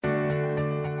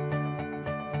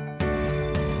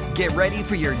Get ready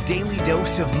for your daily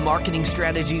dose of marketing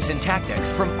strategies and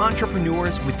tactics from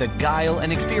entrepreneurs with the guile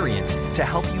and experience to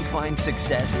help you find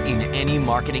success in any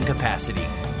marketing capacity.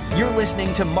 You're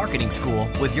listening to Marketing School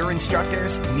with your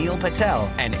instructors, Neil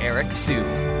Patel and Eric Siu.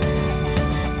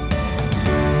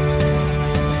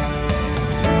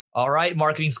 All right,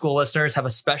 Marketing School listeners, have a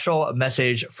special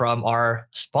message from our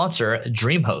sponsor,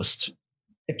 DreamHost.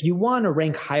 If you want to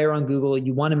rank higher on Google,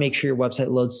 you want to make sure your website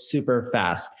loads super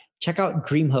fast. Check out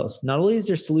DreamHost. Not only is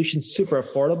their solution super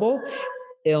affordable,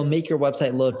 it'll make your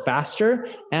website load faster,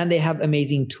 and they have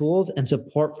amazing tools and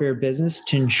support for your business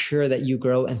to ensure that you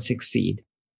grow and succeed.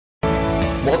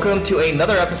 Welcome to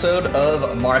another episode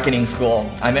of Marketing School.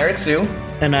 I'm Eric Siu.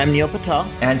 And I'm Neil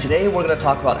Patel. And today we're going to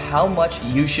talk about how much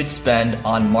you should spend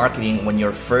on marketing when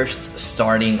you're first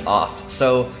starting off.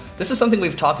 So this is something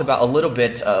we've talked about a little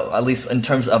bit, at least in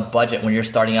terms of budget when you're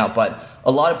starting out. But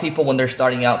a lot of people, when they're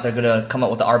starting out, they're going to come up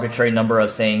with the arbitrary number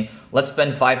of saying, let's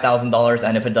spend $5,000.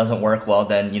 And if it doesn't work, well,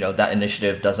 then, that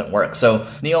initiative doesn't work. So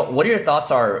Neil, what are your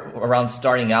thoughts around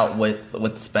starting out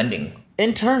with spending?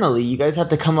 Internally, you guys have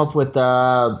to come up with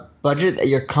a budget that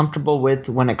you're comfortable with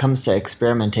when it comes to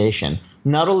experimentation.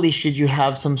 Not only should you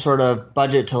have some sort of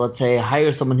budget to, let's say,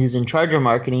 hire someone who's in charge of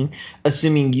marketing,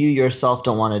 assuming you yourself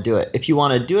don't want to do it. If you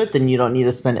want to do it, then you don't need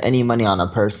to spend any money on a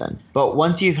person. But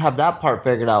once you have that part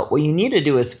figured out, what you need to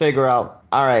do is figure out,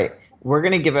 all right, we're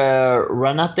going to give a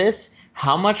run at this.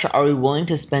 How much are we willing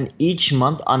to spend each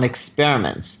month on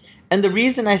experiments? And the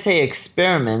reason I say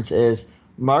experiments is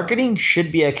marketing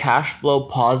should be a cash flow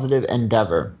positive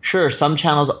endeavor. Sure, some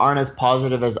channels aren't as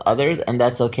positive as others, and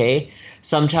that's okay.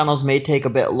 Some channels may take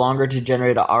a bit longer to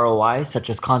generate a ROI, such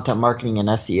as content marketing and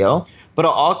SEO, but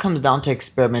it all comes down to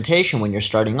experimentation when you're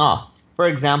starting off. For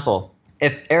example,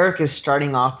 if Eric is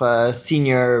starting off a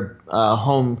senior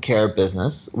home care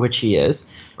business, which he is,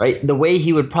 right, the way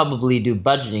he would probably do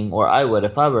budgeting, or I would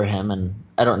if I were him, and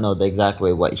I don't know the exact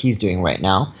way what he's doing right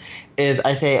now, is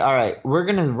I say, all right, we're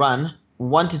going to run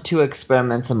 1 to 2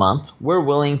 experiments a month. We're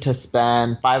willing to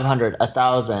spend $500,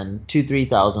 $1,000, $2,000,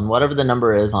 $3,000, whatever the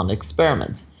number is on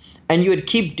experiments. And you would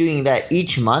keep doing that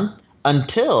each month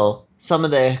until some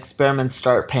of the experiments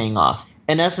start paying off.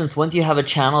 In essence, once you have a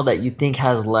channel that you think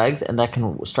has legs and that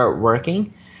can start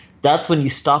working, that's when you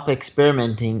stop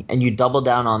experimenting and you double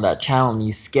down on that channel and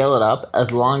you scale it up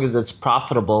as long as it's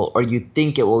profitable or you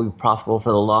think it will be profitable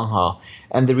for the long haul.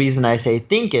 And the reason I say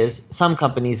think is some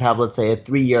companies have, let's say, a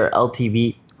 3-year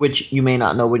LTV, which you may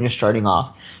not know when you're starting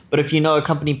off. But if you know a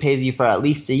company pays you for at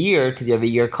least a year because you have a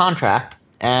year contract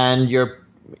and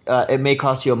it may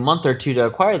cost you a month or two to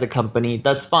acquire the company,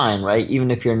 that's fine, right?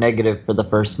 Even if you're negative for the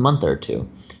first month or two.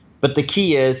 But the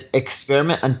key is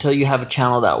experiment until you have a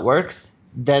channel that works,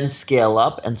 then scale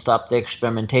up and stop the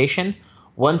experimentation.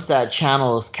 Once that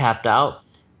channel is capped out,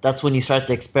 that's when you start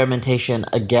the experimentation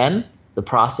again, the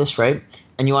process, right?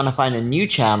 And you want to find a new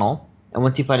channel. And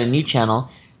once you find a new channel,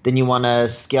 then you want to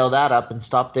scale that up and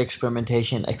stop the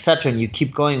experimentation, etc. And you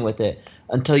keep going with it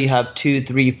until you have 2,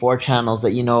 3, 4 channels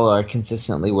that you know are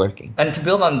consistently working. And to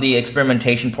build on the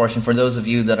experimentation portion, for those of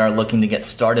you that are looking to get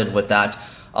started with that,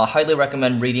 I highly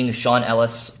recommend reading Sean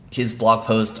Ellis, his blog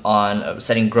post on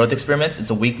setting growth experiments. It's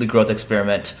a weekly growth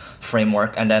experiment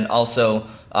framework. And then also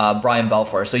Brian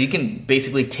Balfour. So you can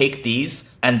basically take these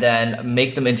and then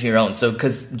make them into your own. So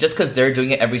just because they're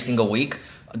doing it every single week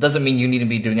doesn't mean you need to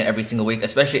be doing it every single week,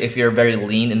 especially if you're very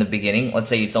lean in the beginning. Let's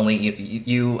say it's only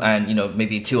you and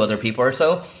maybe 2 other people or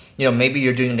so. Maybe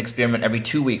you're doing an experiment every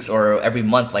 2 weeks or every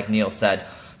month, like Neil said.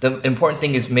 The important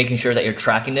thing is making sure that you're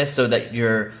tracking this so that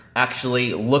you're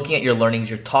actually looking at your learnings,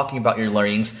 you're talking about your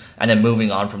learnings, and then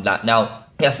moving on from that. Now,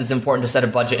 yes, it's important to set a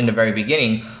budget in the very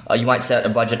beginning. You might set a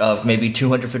budget of maybe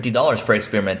 $250 per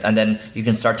experiment, and then you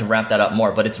can start to ramp that up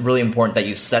more. But it's really important that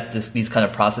you set these kind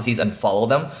of processes and follow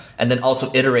them, and then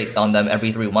also iterate on them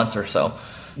every 3 months or so.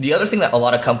 The other thing that a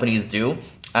lot of companies do,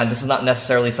 and this is not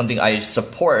necessarily something I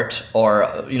support or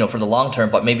for the long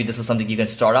term, but maybe this is something you can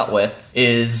start out with,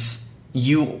 is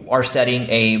you are setting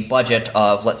a budget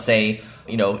of, let's say,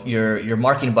 your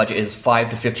marketing budget is 5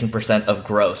 to 15% of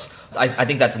gross. I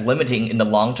think that's limiting in the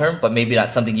long term, but maybe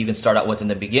that's something you can start out with in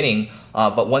the beginning.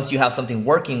 But once you have something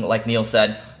working, like Neil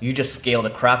said, you just scale the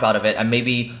crap out of it. And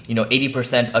maybe,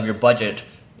 80% of your budget,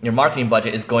 your marketing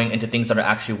budget, is going into things that are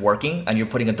actually working, and you're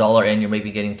putting $1 in, you're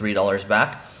maybe getting $3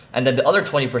 back. And then the other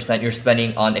 20% you're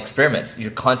spending on experiments.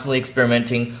 You're constantly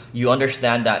experimenting. You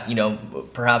understand that,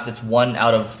 perhaps it's 1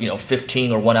 out of,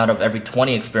 15 or 1 out of every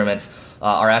 20 experiments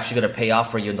are actually going to pay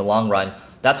off for you in the long run.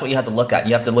 That's what you have to look at.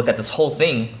 You have to look at this whole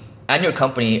thing and your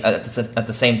company at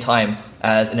the same time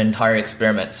as an entire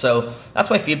experiment. So that's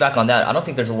my feedback on that. I don't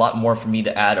think there's a lot more for me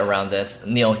to add around this.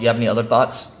 Neil, you have any other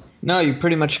thoughts? No, you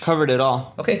pretty much covered it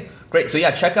all. Okay, great. So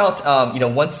yeah, check out,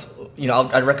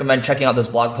 I'd recommend checking out this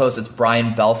blog post. It's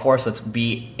Brian Balfour. So it's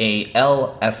BALFOUR.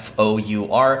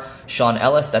 Sean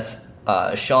Ellis. That's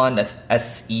Sean. That's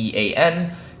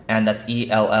SEAN. And that's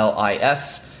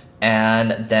ELLIS.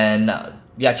 And then,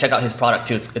 check out his product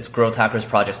too. It's Growth Hackers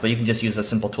Projects, but you can just use a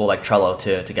simple tool like Trello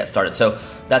to get started. So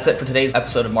that's it for today's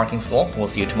episode of Marketing School. We'll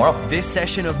see you tomorrow. This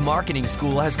session of Marketing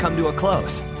School has come to a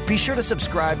close. Be sure to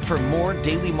subscribe for more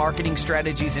daily marketing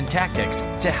strategies and tactics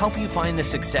to help you find the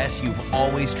success you've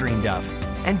always dreamed of.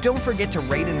 And don't forget to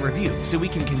rate and review so we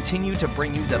can continue to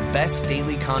bring you the best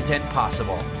daily content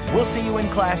possible. We'll see you in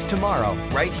class tomorrow,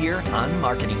 right here on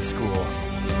Marketing School.